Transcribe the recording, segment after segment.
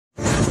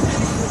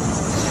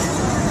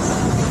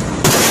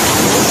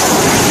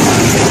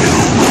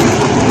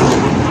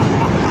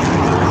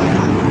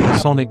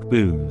Sonic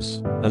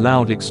booms, a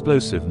loud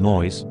explosive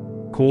noise,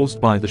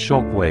 caused by the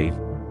shock wave,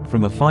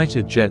 from a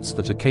fighter jets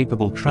that are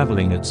capable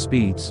traveling at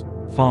speeds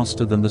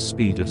faster than the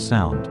speed of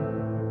sound.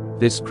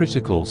 This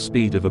critical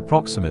speed of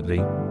approximately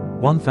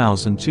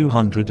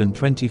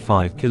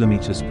 1,225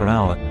 km per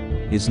hour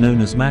is known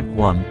as Mach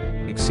 1,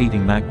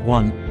 exceeding Mach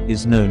 1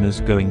 is known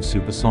as going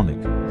supersonic.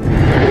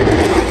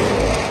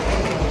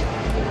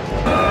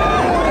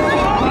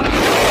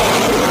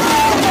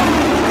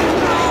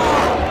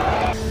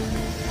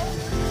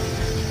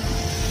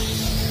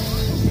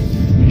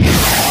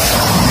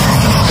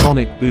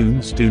 Sonic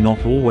booms do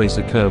not always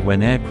occur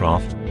when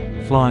aircraft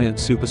fly at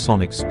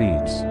supersonic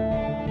speeds.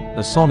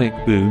 A sonic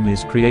boom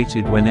is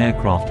created when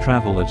aircraft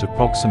travel at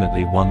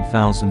approximately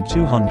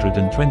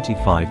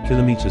 1,225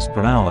 km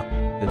per hour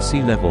at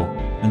sea level,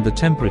 and the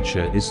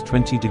temperature is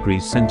 20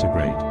 degrees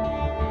centigrade.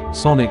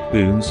 Sonic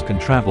booms can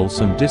travel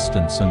some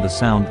distance and the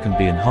sound can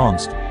be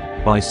enhanced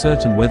by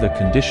certain weather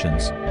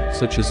conditions,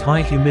 such as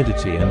high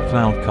humidity and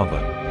cloud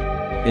cover.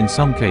 In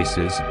some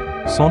cases,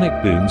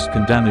 sonic booms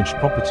can damage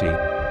property,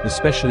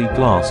 especially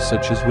glass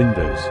such as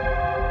windows.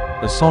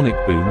 A sonic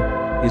boom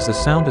is a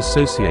sound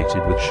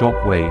associated with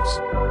shock waves,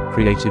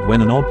 created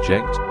when an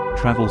object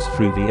travels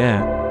through the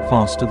air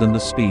faster than the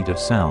speed of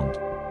sound.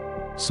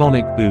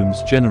 Sonic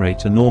booms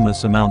generate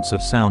enormous amounts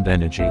of sound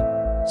energy,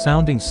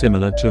 sounding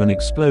similar to an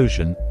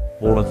explosion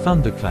or a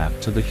thunderclap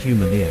to the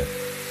human ear.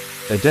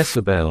 A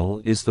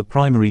decibel is the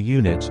primary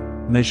unit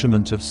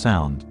measurement of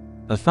sound.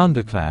 A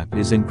thunderclap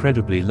is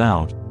incredibly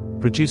loud,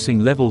 producing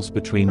levels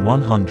between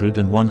 100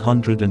 and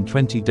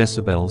 120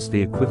 decibels,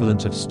 the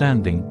equivalent of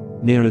standing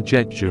near a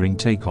jet during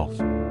takeoff.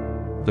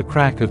 The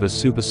crack of a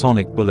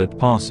supersonic bullet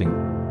passing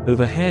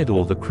overhead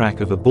or the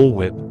crack of a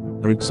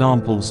bullwhip are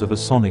examples of a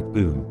sonic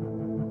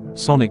boom.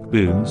 Sonic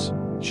booms,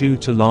 due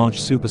to large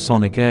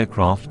supersonic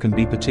aircraft, can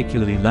be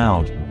particularly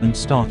loud and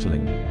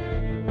startling.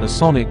 A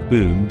sonic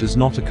boom does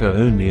not occur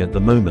only at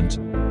the moment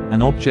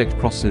an object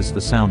crosses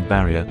the sound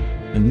barrier,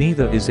 and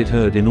neither is it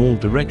heard in all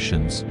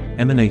directions,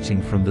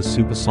 emanating from the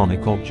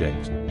supersonic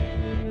object.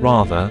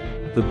 Rather,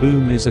 the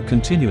boom is a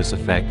continuous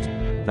effect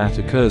that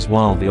occurs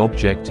while the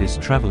object is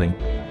traveling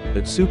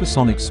at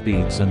supersonic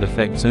speeds and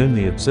affects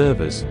only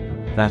observers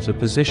that are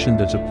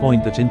positioned at a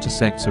point that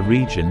intersects a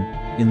region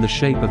in the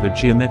shape of a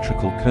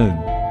geometrical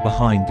cone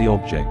behind the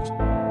object.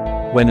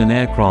 When an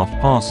aircraft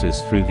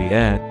passes through the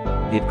air,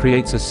 it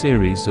creates a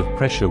series of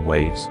pressure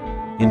waves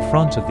in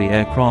front of the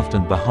aircraft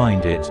and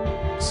behind it,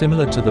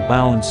 similar to the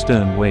bow and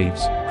stern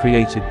waves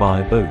created by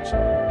a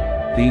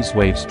boat. These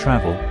waves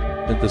travel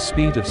at the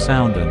speed of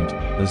sound, and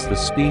as the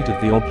speed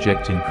of the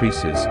object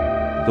increases,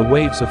 the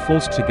waves are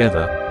forced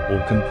together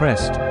or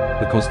compressed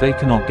because they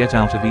cannot get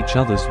out of each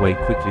other's way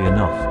quickly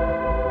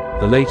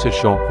enough. The later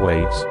shock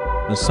waves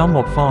are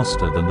somewhat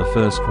faster than the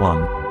first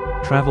one,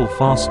 travel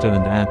faster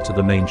and add to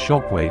the main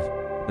shock wave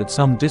at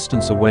some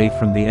distance away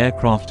from the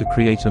aircraft to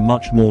create a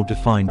much more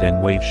defined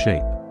N wave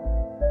shape.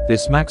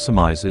 This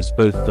maximizes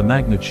both the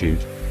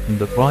magnitude and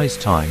the rise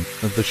time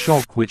of the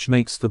shock, which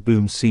makes the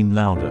boom seem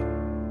louder.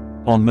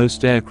 On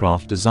most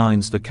aircraft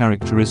designs, the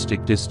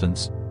characteristic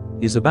distance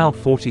is about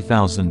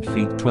 40,000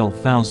 feet,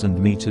 12,000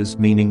 meters,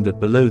 meaning that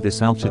below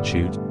this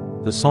altitude,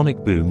 the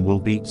sonic boom will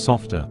be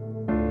softer.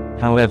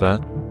 However,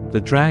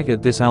 the drag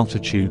at this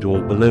altitude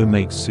or below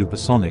makes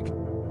supersonic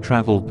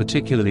travel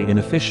particularly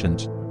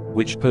inefficient,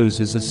 which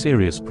poses a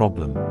serious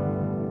problem.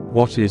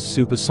 What is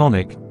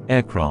supersonic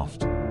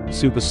aircraft?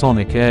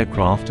 Supersonic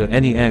aircraft are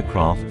any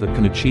aircraft that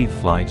can achieve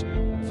flight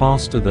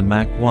faster than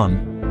Mach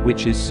 1,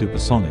 which is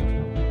supersonic.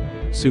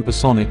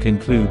 Supersonic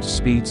includes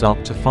speeds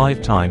up to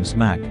 5 times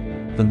Mach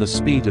than the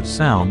speed of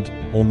sound,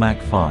 or Mach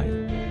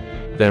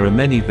 5. There are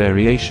many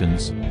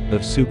variations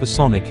of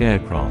supersonic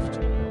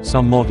aircraft.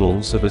 Some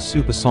models of a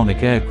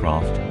supersonic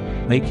aircraft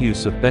make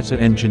use of better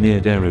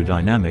engineered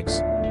aerodynamics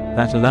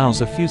that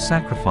allows a few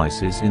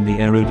sacrifices in the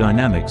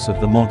aerodynamics of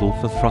the model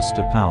for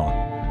thruster power.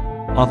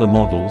 Other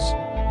models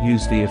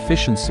use the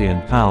efficiency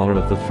and power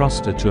of the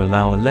thruster to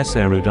allow a less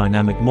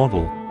aerodynamic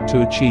model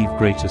to achieve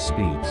greater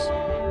speeds.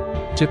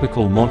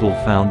 Typical model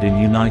found in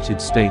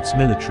United States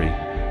military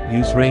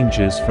use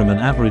ranges from an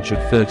average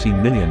of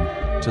 13 million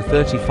to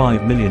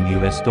 35 million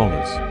US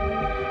dollars.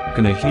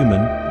 Can a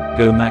human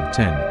go Mach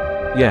 10?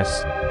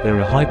 Yes, there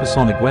are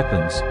hypersonic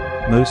weapons,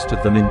 most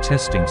of them in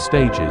testing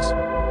stages,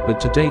 but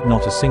to date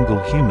not a single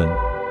human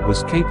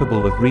was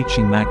capable of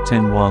reaching Mach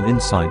 10 while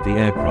inside the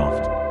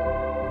aircraft.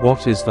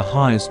 What is the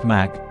highest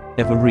Mach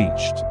ever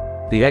reached?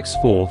 The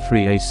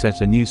X-43A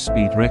set a new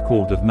speed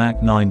record of Mach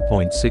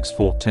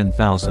 9.64,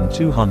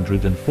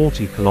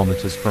 10,240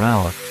 km per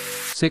hour,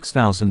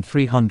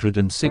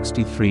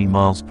 6,363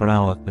 miles per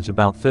hour at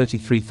about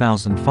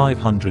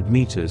 33,500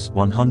 meters,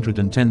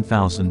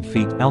 110,000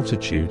 feet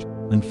altitude,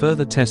 and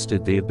further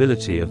tested the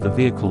ability of the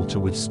vehicle to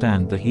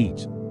withstand the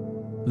heat.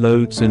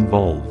 Loads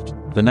involved.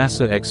 The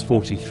NASA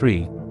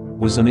X-43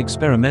 was an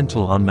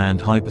experimental unmanned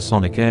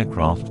hypersonic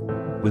aircraft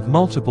with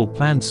multiple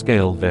planned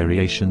scale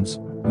variations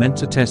meant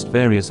to test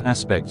various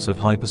aspects of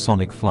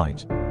hypersonic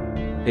flight.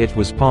 It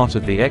was part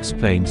of the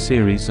X-plane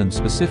series and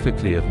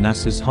specifically of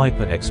NASA's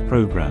Hyper-X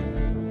program.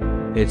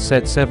 It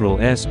set several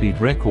airspeed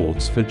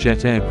records for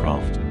jet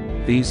aircraft.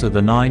 These are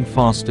the 9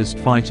 fastest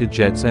fighter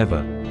jets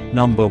ever.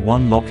 Number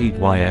 1 Lockheed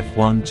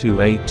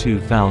YF-128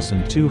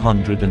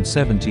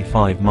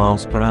 2,275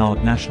 miles per hour,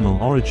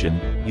 national origin,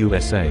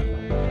 USA.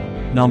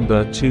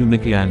 Number 2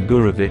 Mikhail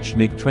Gurevich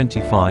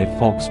MiG-25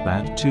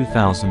 Foxbat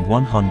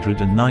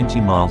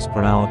 2,190 miles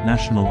per hour,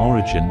 national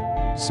origin,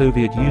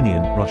 Soviet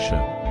Union,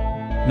 Russia.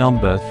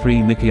 Number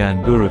 3 Mikhail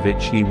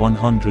Gurevich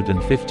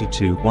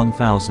E-152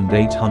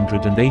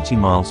 1,880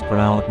 miles per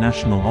hour,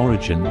 national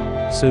origin,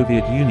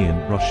 Soviet Union,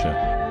 Russia.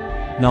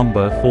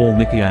 Number 4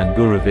 Mikhail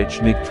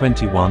Gurevich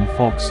MiG-21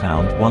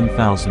 Foxhound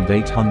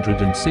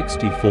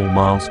 1,864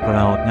 miles per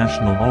hour,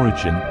 national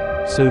origin,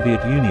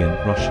 Soviet Union,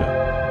 Russia.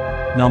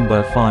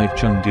 Number 5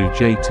 Chengdu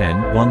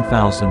J-10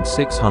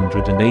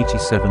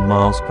 1,687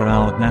 miles per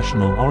hour,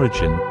 national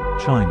origin,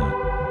 China.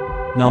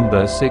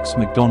 Number 6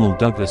 McDonnell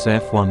Douglas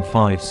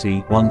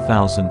F-15C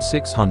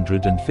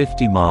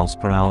 1,650 miles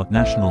per hour,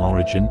 national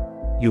origin,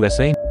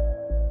 USA.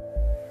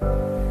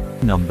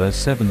 Number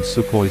 7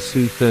 Sukhoi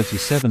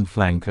Su-37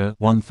 Flanker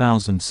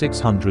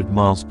 1,600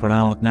 miles per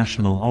hour,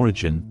 national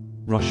origin,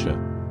 Russia.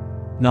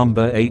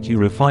 Number 8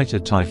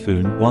 Eurofighter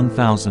Typhoon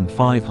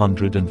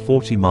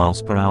 1,540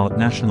 miles per hour,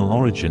 national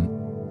origin,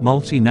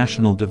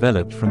 multinational,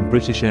 developed from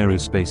British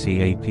Aerospace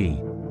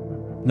EAP.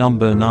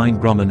 Number 9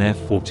 Grumman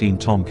F-14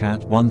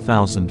 Tomcat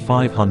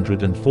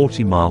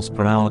 1,540 miles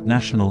per hour,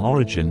 national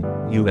origin,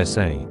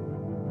 USA.